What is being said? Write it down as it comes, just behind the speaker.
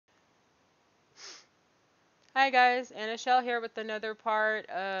Hi guys, Anichelle here with another part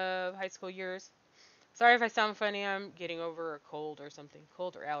of high school years. Sorry if I sound funny, I'm getting over a cold or something.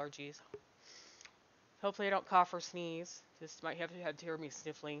 Cold or allergies. Hopefully I don't cough or sneeze. Just might have to hear me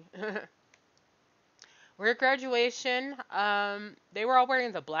sniffling. We're at graduation. They were all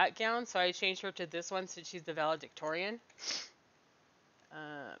wearing the black gown, so I changed her to this one since she's the valedictorian.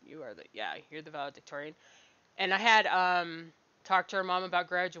 You're the valedictorian. And I had talked to her mom about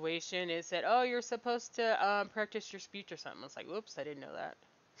graduation. It said, "Oh, you're supposed to practice your speech or something." I was like, "Whoops, I didn't know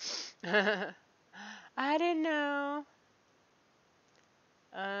that." I didn't know.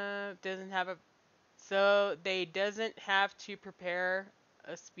 Doesn't have a so they doesn't have to prepare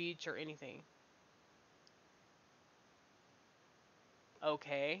a speech or anything.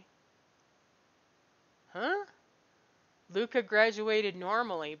 Okay. Huh? Luca graduated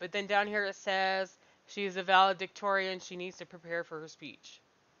normally, but then down here it says she's a valedictorian. She needs to prepare for her speech.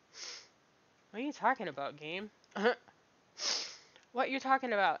 What are you talking about, game? What you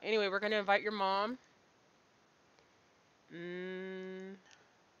talking about? Anyway, we're gonna invite your mom. Mm,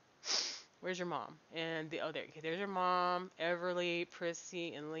 where's your mom? And okay, there's your mom, Everly,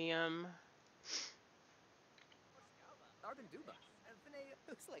 Prissy, and Liam.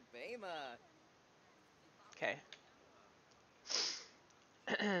 Okay.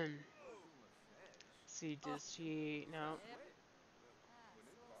 See, does she? No.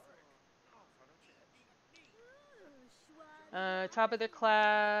 Top of the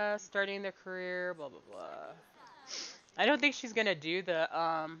class, starting their career, blah blah blah. I don't think she's gonna do the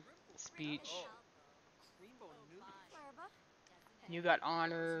speech. You got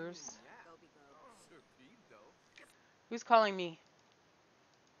honors. Who's calling me?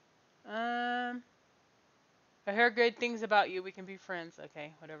 Um, I heard good things about you. We can be friends.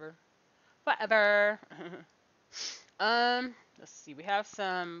 Okay, whatever. Whatever. Let's see. We have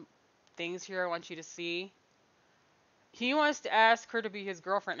some things here I want you to see. He wants to ask her to be his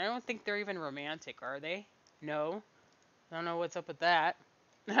girlfriend. I don't think they're even romantic, are they? No. I don't know what's up with that.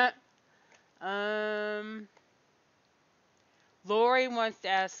 um, Lori wants to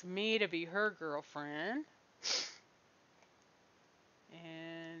ask me to be her girlfriend.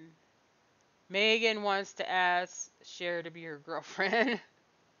 And Megan wants to ask Cher to be her girlfriend.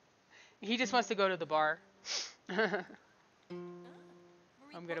 He just wants to go to the bar. I'm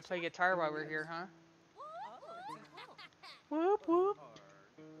gonna play guitar while we're here, huh? Whoop whoop.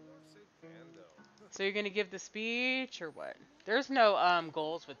 So you're gonna give the speech or what? There's no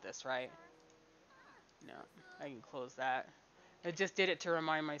goals with this, right? No, I can close that. I just did it to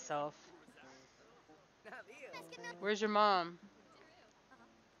remind myself. Where's your mom?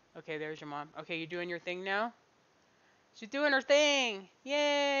 Okay, there's your mom. Okay, you doing your thing now? She's doing her thing!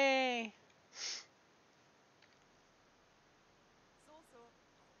 Yay!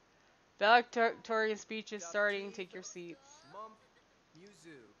 Valedictorian speech is starting. Take your seats.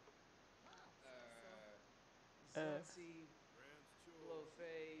 Uh,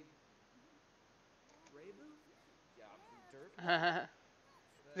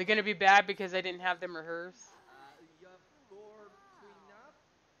 Is it gonna be bad because I didn't have them rehearse?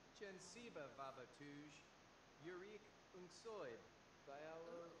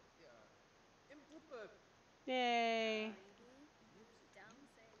 Yay!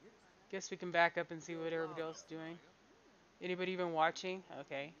 Guess we can back up and see what everybody else is doing. Anybody even watching?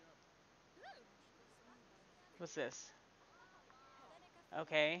 Okay. What's this?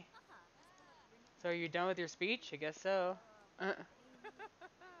 Okay. So are you done with your speech? I guess so. And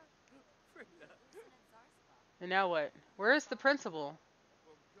now what? Where is the principal?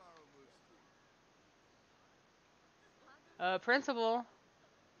 Principal.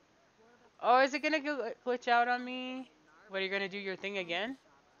 Oh, is it gonna glitch out on me? What, are you gonna do your thing again?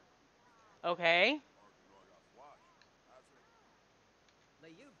 Okay.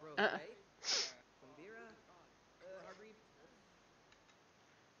 Uh,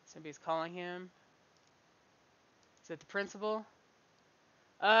 Somebody's calling him. Is it the principal?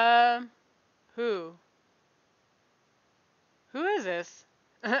 Um, who? Who is this?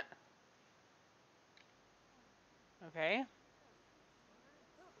 Okay.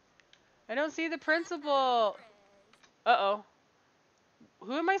 I don't see the principal. Uh-oh.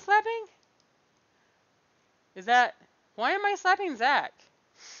 Who am I slapping? Is that... Why am I slapping Zach?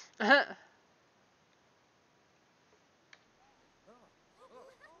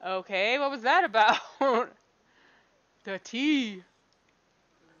 Okay, what was that about? The tea.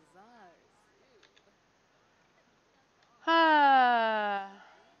 Ah.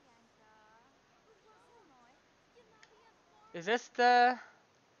 Is this the...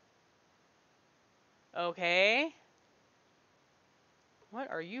 Okay. What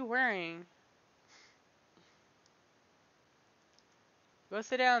are you wearing? Go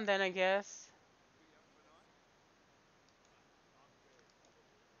sit down then, I guess.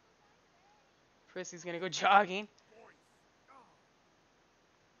 Prissy's gonna go jogging.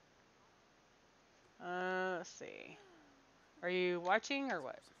 Let's see. Are you watching or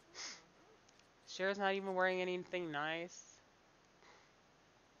what? Cher's not even wearing anything nice.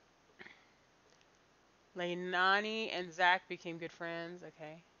 Leilani and Zach became good friends.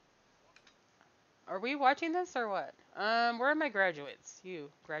 Okay. Are we watching this or what? Where are my graduates? You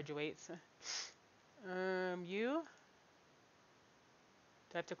graduates. You?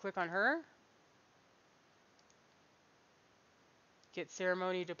 Do I have to click on her? Get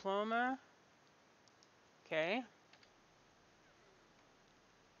ceremony diploma. Okay.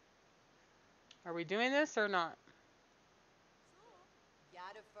 Are we doing this or not?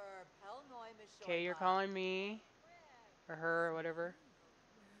 Okay, you're calling me. Or her or whatever.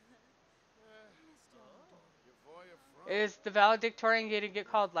 Is the valedictorian going to get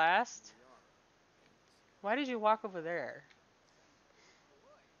called last? Why did you walk over there?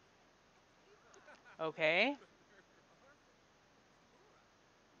 Okay.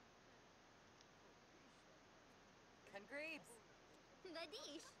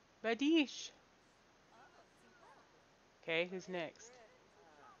 Badish. Okay, who's next?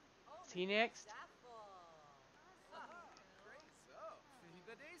 Is he next?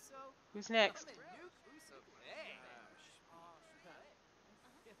 Who's next?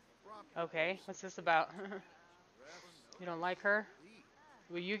 Okay, what's this about? You don't like her?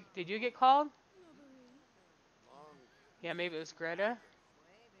 Did you get called? Yeah, maybe it was Greta.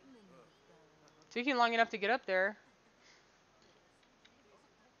 Took you long enough to get up there.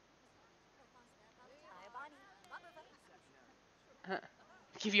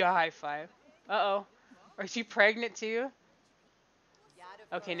 Give you a high five. Uh-oh. Are she pregnant too?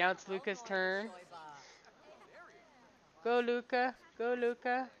 Okay, now it's Luca's turn. Go, Luca. Go,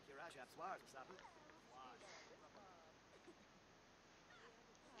 Luca.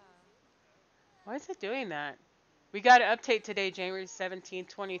 Why is it doing that? We got an update today, January 17th,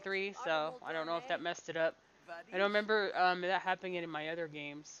 23, so I don't know if that messed it up. I don't remember that happening in my other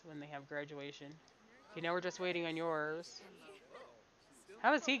games when they have graduation. Okay, now we're just waiting on yours.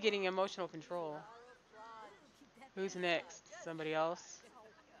 How is he getting emotional control? Who's next? Somebody else?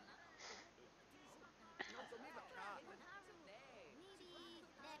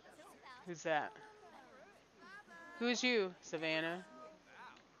 Who's that? Who's you, Savannah?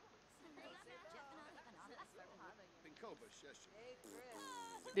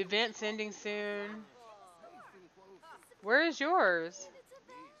 The event's ending soon. Where is yours?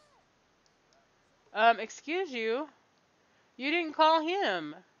 Excuse you? You didn't call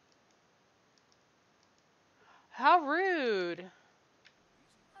him. How rude.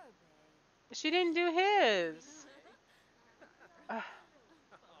 She didn't do his.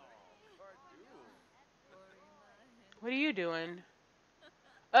 What are you doing?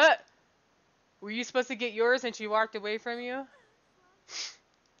 Were you supposed to get yours and she walked away from you?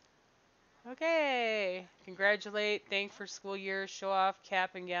 Okay. Congratulate, thank for school year, show off,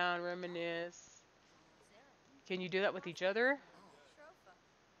 cap and gown, reminisce. Can you do that with each other?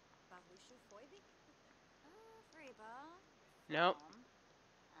 Nope.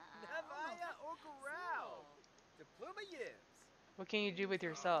 What can you do with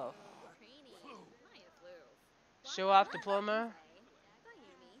yourself? Show off diploma?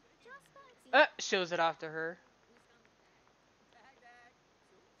 Shows it off to her.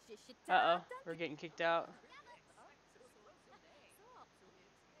 Uh-oh, we're getting kicked out.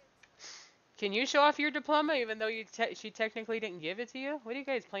 Can you show off your diploma even though she technically didn't give it to you? What are you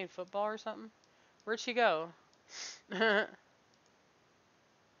guys playing football or something? Where'd she go?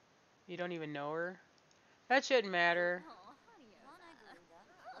 You don't even know her? That shouldn't matter.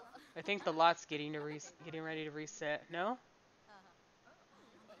 I think the lot's getting ready to reset. No?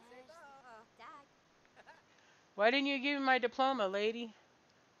 Why didn't you give me my diploma, lady?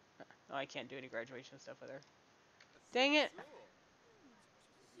 Oh, I can't do any graduation stuff with her. Dang it.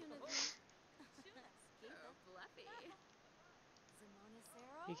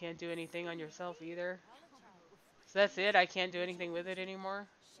 You can't do anything on yourself either. So that's it? I can't do anything with it anymore?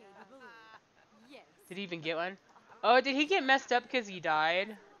 Did he even get one? Oh, did he get messed up because he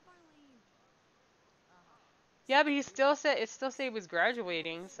died? Yeah, but it still said he was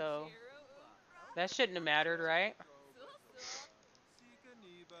graduating, so that shouldn't have mattered, right?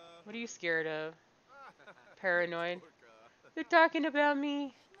 What are you scared of? Paranoid. They're talking about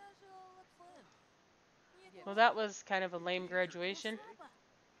me. Well, that was kind of a lame graduation.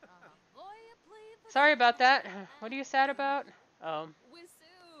 Sorry about that. What are you sad about? Oh.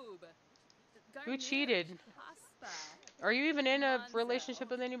 Who cheated? Are you even in a relationship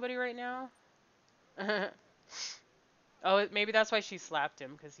with anybody right now? Oh, maybe that's why she slapped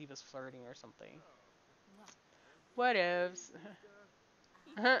him, because he was flirting or something. Whatevs.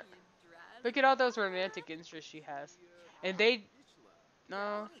 Look at all those romantic interests she has. And they...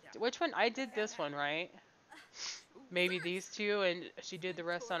 No. Which one? I did this one, right? Maybe these two, and she did the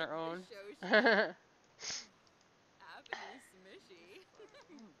rest on her own.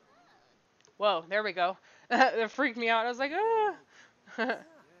 Whoa, there we go. That freaked me out. I was like, ah.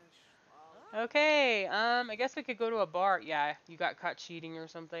 Okay, I guess we could go to a bar. Yeah, you got caught cheating or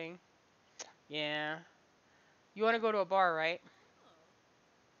something. Yeah. You want to go to a bar, right?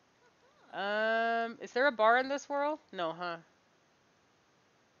 Is there a bar in this world? No, huh?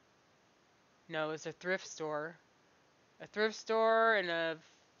 No, it's a thrift store. A thrift store and a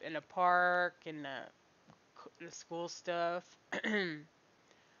park and the school stuff. Which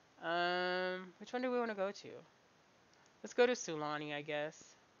one do we want to go to? Let's go to Sulani, I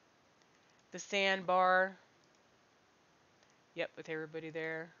guess. The sandbar. Yep, with everybody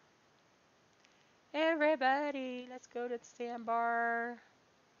there. Everybody, let's go to the sandbar.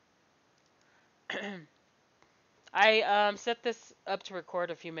 I set this up to record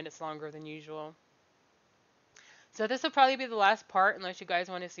a few minutes longer than usual. So this will probably be the last part unless you guys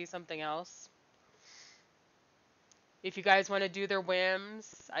want to see something else. If you guys want to do their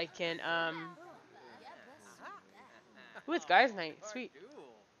whims, I can Ooh, it's guys' night. Sweet.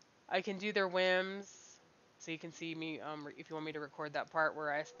 I can do their whims. So you can see me if you want me to record that part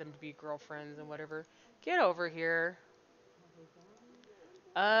where I ask them to be girlfriends and whatever. Get over here.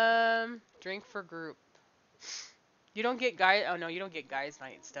 Drink for group. You don't get guy. Oh no, you don't get guys'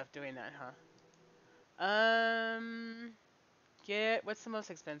 night stuff doing that, huh? Get what's the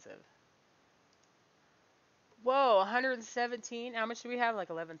most expensive? Whoa, 117. How much do we have? Like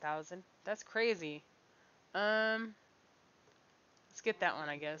 11,000. That's crazy. Let's get that one,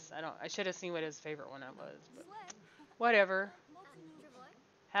 I guess. I should have seen what his favorite one was, but whatever.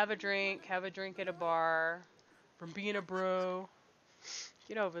 Have a drink at a bar. From being a bro.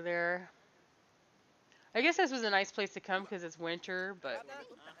 Get over there. I guess this was a nice place to come because it's winter, but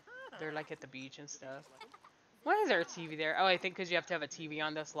they're like at the beach and stuff. Why is there a TV there? Oh, I think because you have to have a TV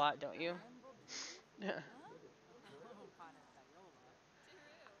on this lot, don't you?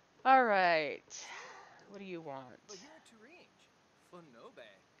 Alright. What do you want?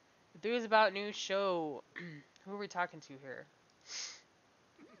 The news about new show. Who are we talking to here?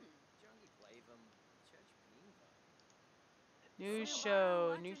 New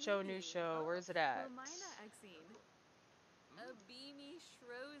show. Where's it at?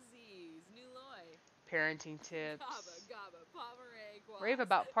 Parenting tips. Rave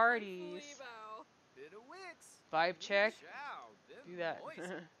about parties. Vibe check. Do that.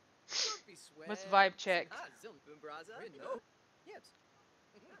 What's vibe check?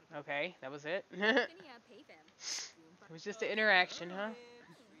 Okay, that was it. It was just an interaction, huh?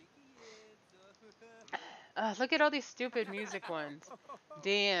 Look at all these stupid music ones.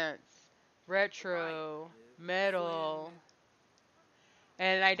 Dance, retro, metal.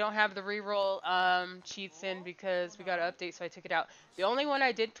 And I don't have the reroll cheats in because we got an update, so I took it out. The only one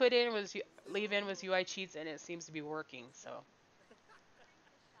I did put in was leave in was UI cheats, and it seems to be working. So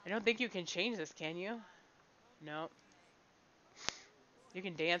I don't think you can change this, can you? No. You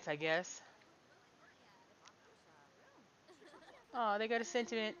can dance, I guess. Oh, they got a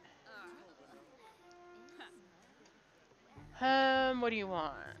sentiment. What do you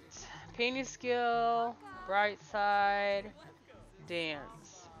want? Painting skill, bright side,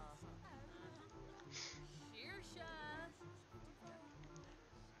 dance.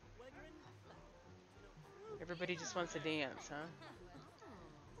 Everybody just wants to dance, huh?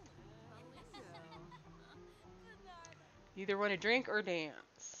 You either want to drink or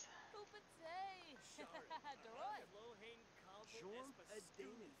dance.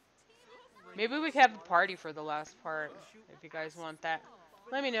 Maybe we could have a party for the last part, if you guys want that.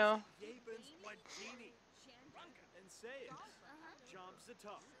 Let me know.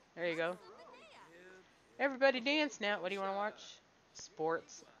 There you go. Everybody dance now. What do you want to watch?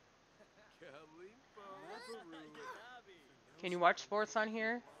 Sports. Can you watch sports on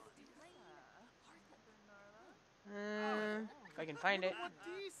here? If I can find it.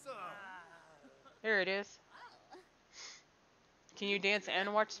 There it is. Can you dance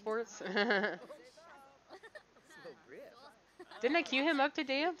and watch sports? Didn't I cue him up to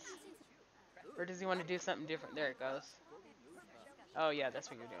dance? Or does he want to do something different? There it goes. Oh yeah,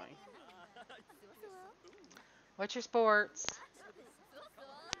 that's what you're doing. What's your sports?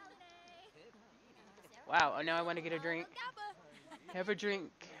 Wow, oh, now I want to get a drink. Have a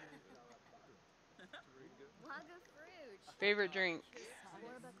drink. Favorite drink?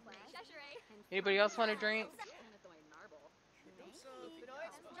 Anybody else want a drink?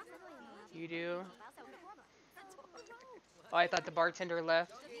 You do? Oh, I thought the bartender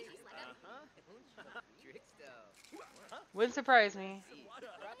left. Wouldn't surprise me.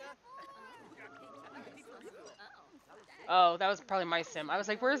 Oh, that was probably my sim. I was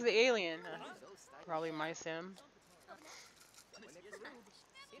like, where's the alien? Probably my sim.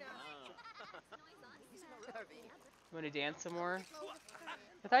 Want to dance some more?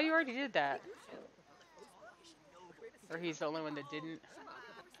 I thought you already did that. Or he's the only one that didn't.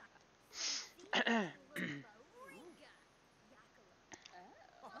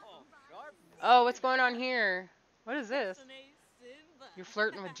 Oh, what's going on here? What is this? You're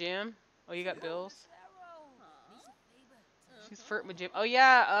flirting with Jim? Oh, you got bills? She's flirting with Jim. Oh,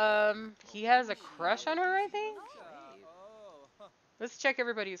 yeah, he has a crush on her, I think? Let's check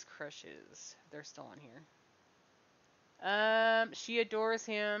everybody's crushes. They're still on here. She adores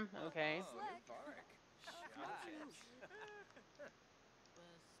him. Okay.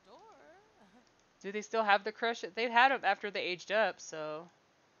 Do they still have the crush? They've had it after they aged up, so...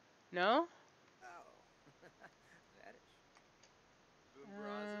 No?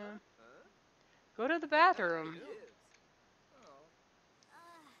 Go to the bathroom.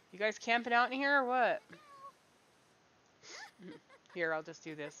 You guys camping out in here or what? Here, I'll just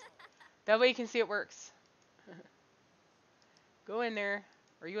do this. That way you can see it works. Go in there.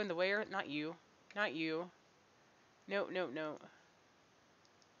 Are you in the way or not you? Not you. No, no, no.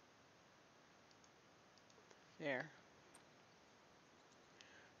 There.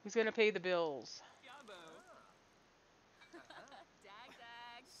 Who's gonna pay the bills?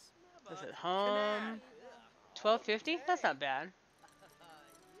 Is it home? $12.50? That's not bad.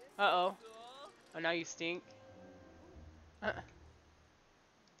 Uh-oh. Oh, now you stink.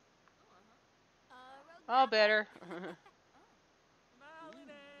 All better.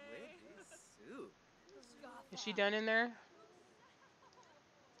 Is she done in there?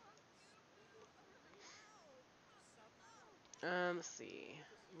 Let's see.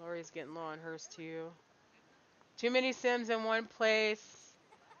 Lori's getting low on hers too. Too many Sims in one place.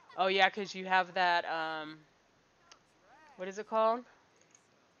 Oh yeah, 'cause you have that, what is it called?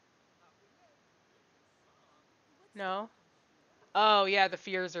 No? Oh yeah, the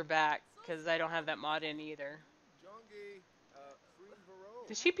fears are back, 'cause I don't have that mod in either.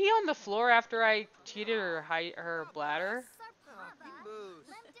 Did she pee on the floor after I cheated her bladder?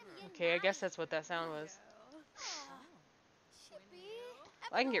 Okay, I guess that's what that sound was.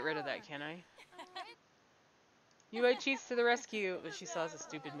 I can get rid of that, can I? UA cheats to the rescue, but she saw as a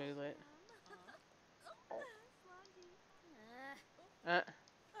stupid moodlet.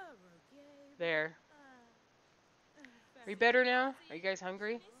 There. Are you better now? Are you guys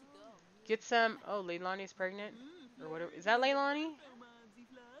hungry? Get some. Oh, Leilani's pregnant, or whatever. Is that Leilani?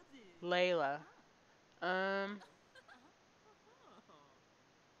 Layla. I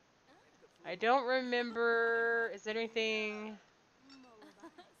don't remember. Is there anything?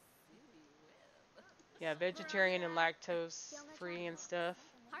 Yeah, vegetarian and lactose free and stuff.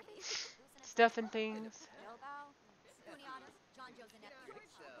 Stuff and things.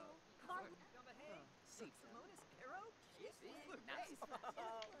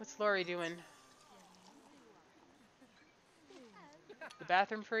 What's Lori doing? The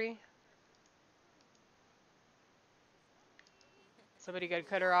bathroom free? Somebody gotta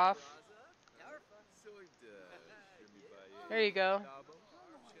cut her off. There you go.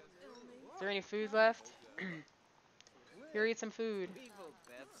 Is there any food left? Here, eat some food.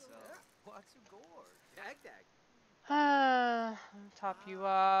 I'll top you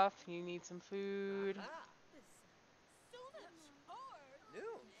off. You need some food.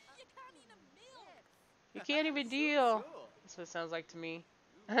 You can't even deal. That's what it sounds like to me.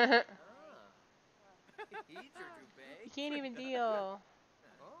 You can't even deal.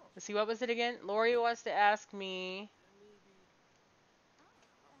 Let's see, what was it again? Lori wants to ask me.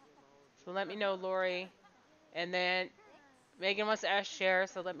 So let me know, Lori. And then Megan wants to ask Cher,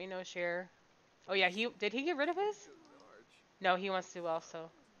 so let me know, Cher. Oh yeah, did he get rid of his? No, he wants to also.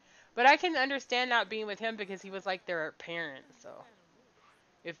 But I can understand not being with him because he was like their parent, so.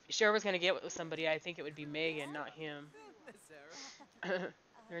 If Cher was going to get with somebody, I think it would be Megan, not him. There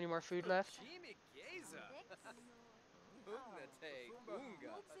any more food left?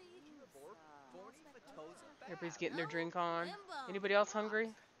 Everybody's getting their drink on. Anybody else hungry?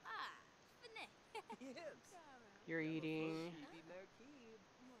 You're eating.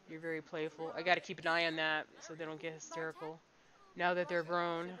 You're very playful. I got to keep an eye on that so they don't get hysterical. Now that they're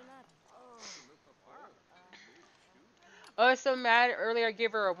grown. Oh, I was so mad. Earlier I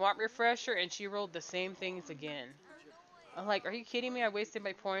gave her a want refresher and she rolled the same things again. I'm like, are you kidding me? I wasted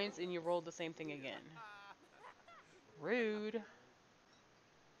my points and you rolled the same thing again. Rude.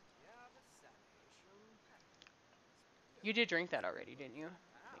 You did drink that already, didn't you?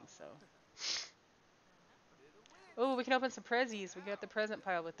 I think so. Oh, we can open some prezzies. We got the present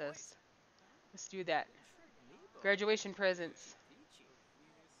pile with us. Let's do that. Graduation presents.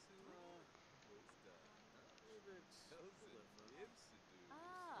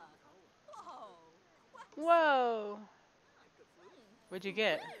 Whoa. What'd you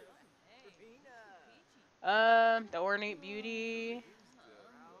get? The Ornate Beauty.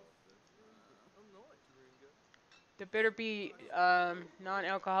 There better be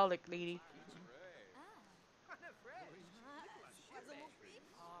non-alcoholic lady.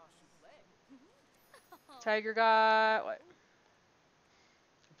 Tiger got what?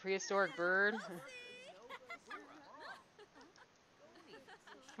 A prehistoric bird.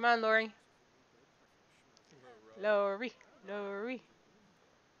 Come on, Lori. Lori. Lori.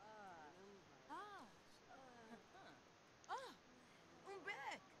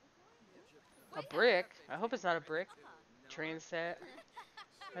 A brick? I hope it's not a brick. Train set.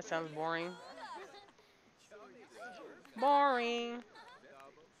 That sounds boring. Boring.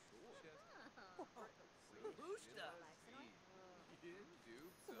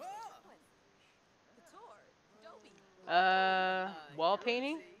 Wall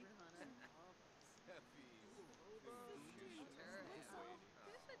painting?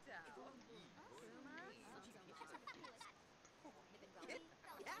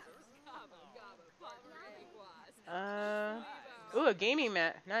 Ooh, a gaming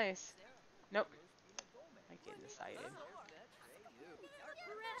mat. Nice. Nope. I get excited.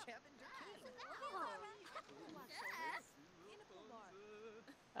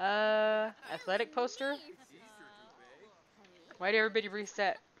 Athletic poster? Why did everybody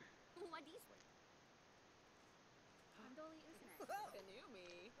reset?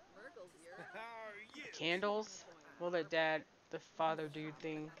 Candles? Well, let dad, the father dude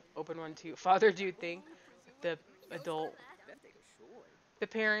thing, open one too. Father dude thing. The adult. The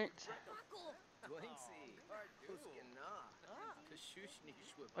parent.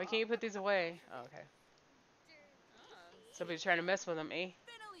 Why can't you put these away? Oh, okay. Somebody's trying to mess with them, eh?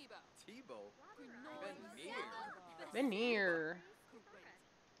 Veneer.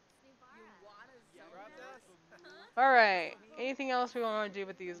 Alright. Anything else we want to do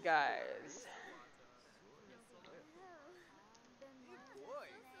with these guys?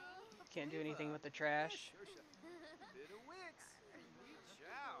 Can't do anything with the trash.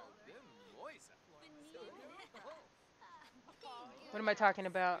 What am I talking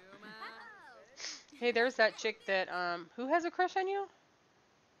about? Hey, there's that chick that, who has a crush on you?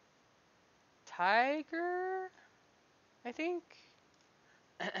 Tiger? I think?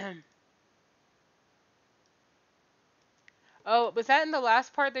 Oh, was that in the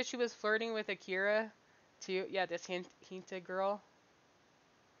last part that she was flirting with Akira? Too? Yeah, this Hinta girl.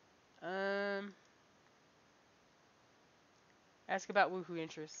 Ask about woohoo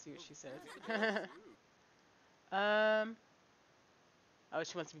interests, see what she says. Oh,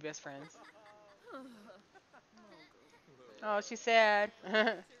 she wants to be best friends. Oh, she's sad.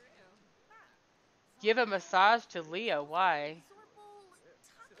 Give a massage to Leah. Why?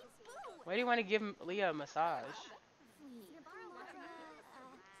 Why do you want to give Leah a massage?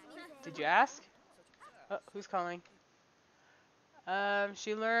 Did you ask? Oh, who's calling?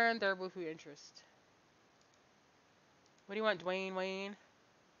 She learned their woohoo interest. What do you want, Dwayne Wayne?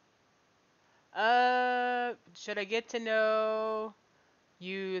 Should I get to know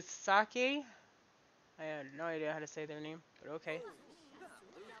Yusake? I have no idea how to say their name, but okay.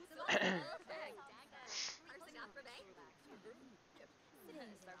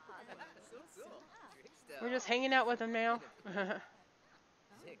 We're just hanging out with them now.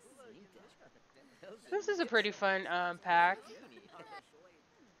 This is a pretty fun pack.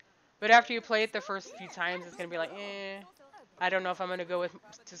 But after you play it the first few times, it's gonna be like, eh. I don't know if I'm gonna go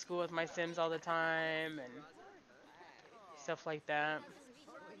to school with my Sims all the time and stuff like that.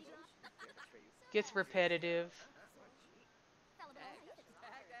 Gets repetitive.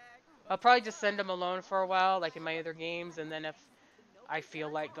 I'll probably just send them alone for a while, like in my other games, and then if I feel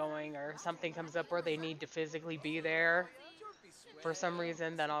like going or something comes up where they need to physically be there for some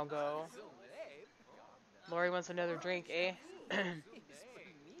reason, then I'll go. Lori wants another drink, eh?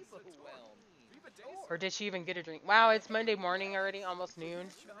 Or did she even get a drink? Wow, it's Monday morning already, almost noon.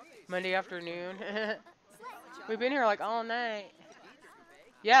 Monday afternoon. We've been here like all night.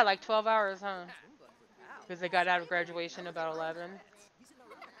 Yeah, like 12 hours, huh? Because they got out of graduation about 11.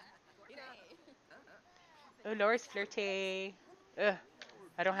 Oh, Lori's flirty. Ugh.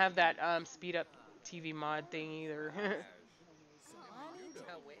 I don't have that speed up TV mod thing either.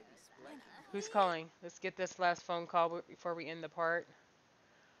 Who's calling? Let's get this last phone call before we end the part.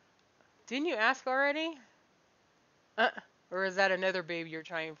 Didn't you ask already? Uh, or is that another baby you're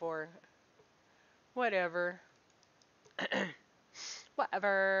trying for? Whatever.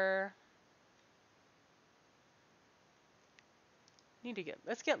 Whatever.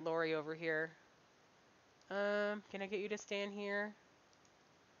 Let's get Lori over here. Can I get you to stand here?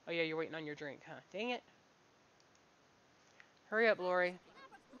 Oh yeah, you're waiting on your drink, huh? Dang it. Hurry up, Lori.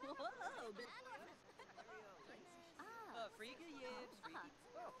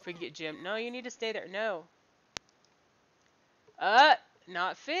 Forget Jim. No, you need to stay there. No.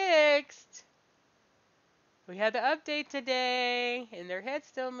 Not fixed. We had the update today, and their head's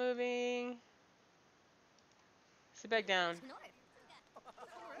still moving. Sit back down.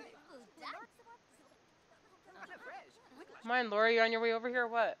 Come on, Lori, you on your way over here or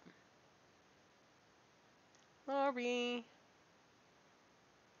what? Lori.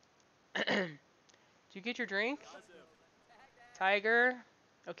 Did you get your drink? Tiger.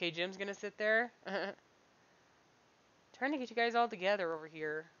 Okay, Jim's gonna sit there. Trying to get you guys all together over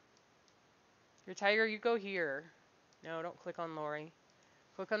here. Your Tiger, you go here. No, don't click on Lori.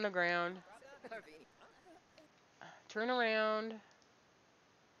 Click on the ground. Turn around.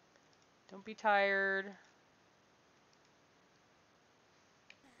 Don't be tired.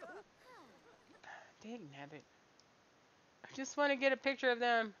 Dang nabbit. I just want to get a picture of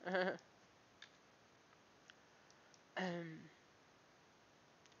them. How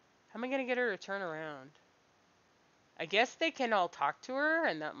am I going to get her to turn around? I guess they can all talk to her,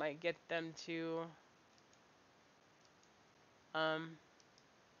 and that might get them to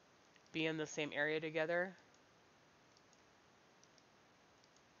be in the same area together.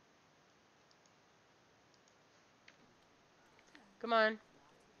 Come on.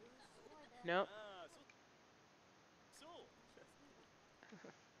 Nope.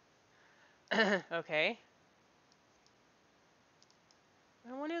 Okay.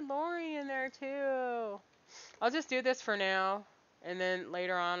 I wanted Lori in there too. I'll just do this for now, and then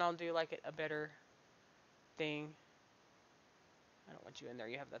later on I'll do like a better thing. I don't want you in there.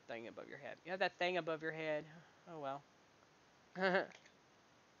 You have that thing above your head. You have that thing above your head. Oh well.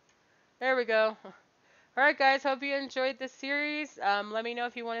 There we go. Alright guys, hope you enjoyed this series. Let me know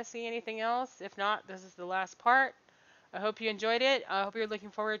if you want to see anything else. If not, this is the last part. I hope you enjoyed it. I hope you're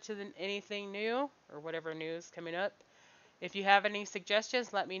looking forward to anything new, or whatever news coming up. If you have any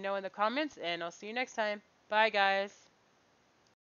suggestions, let me know in the comments, and I'll see you next time. Bye guys.